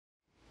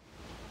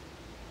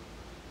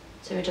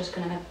So we're just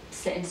gonna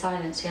sit in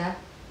silence, yeah?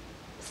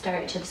 Stare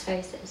at each other's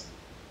faces.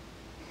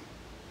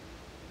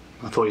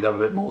 I thought you'd have a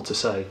bit more to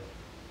say.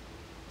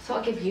 I thought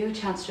I'd give you a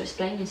chance to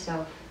explain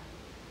yourself.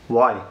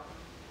 Why?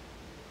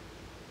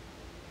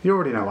 You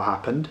already know what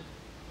happened.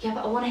 Yeah,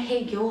 but I want to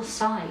hear your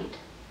side.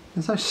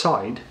 There's no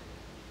side.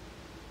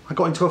 I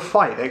got into a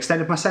fight that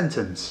extended my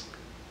sentence.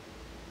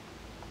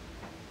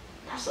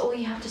 That's all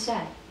you have to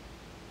say.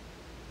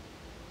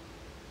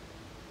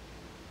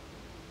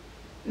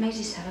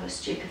 Maisie said I was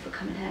stupid for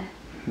coming here.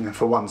 And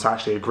for once, I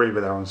actually agree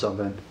with her on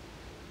something.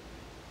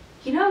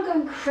 You know I'm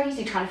going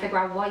crazy trying to figure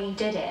out why you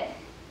did it.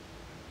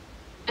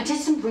 I did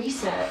some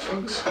research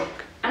and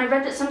I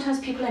read that sometimes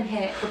people in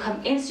here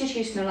become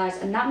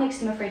institutionalised and that makes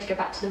them afraid to go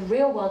back to the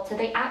real world, so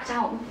they act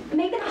out.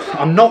 Maybe that's not...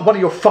 I'm not one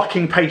of your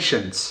fucking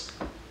patients.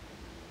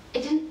 I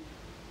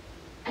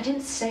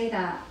didn't say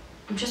that.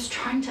 I'm just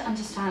trying to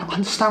understand.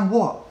 Understand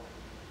what?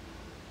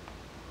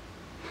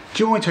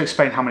 Do you want me to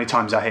explain how many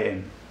times I hit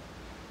him?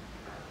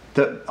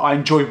 That I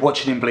enjoy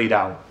watching him bleed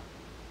out?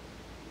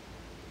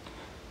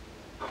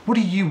 What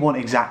do you want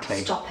exactly?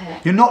 Stop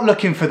it. You're not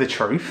looking for the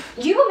truth.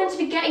 You were meant to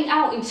be getting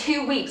out in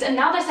 2 weeks and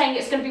now they're saying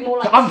it's going to be more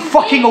like... I'm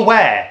fucking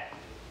aware.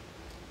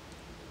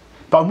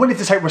 But I'm willing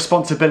to take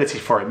responsibility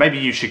for it. Maybe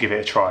you should give it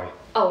a try.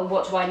 Oh, and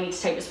what do I need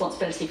to take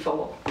responsibility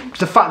for?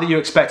 The fact that you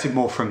expected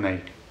more from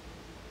me.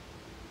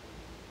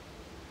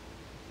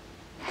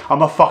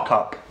 I'm a fuck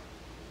up.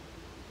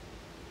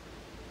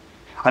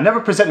 I never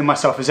presented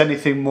myself as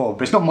anything more,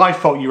 but it's not my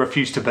fault you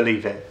refuse to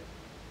believe it.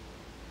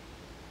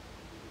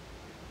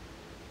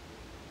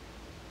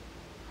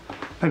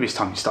 Maybe it's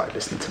time you started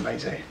listening to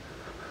Maisie.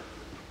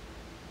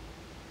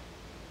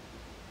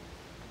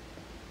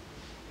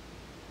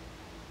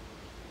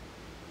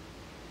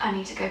 I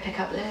need to go pick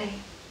up Lily.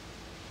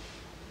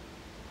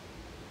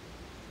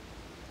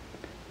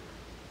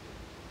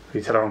 Will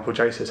you tell her Uncle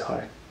Jay says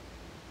hi?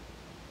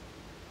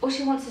 All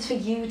she wants is for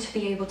you to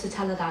be able to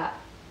tell her that.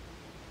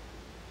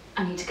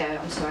 I need to go,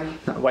 I'm sorry.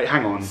 No, wait,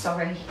 hang on.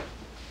 Sorry.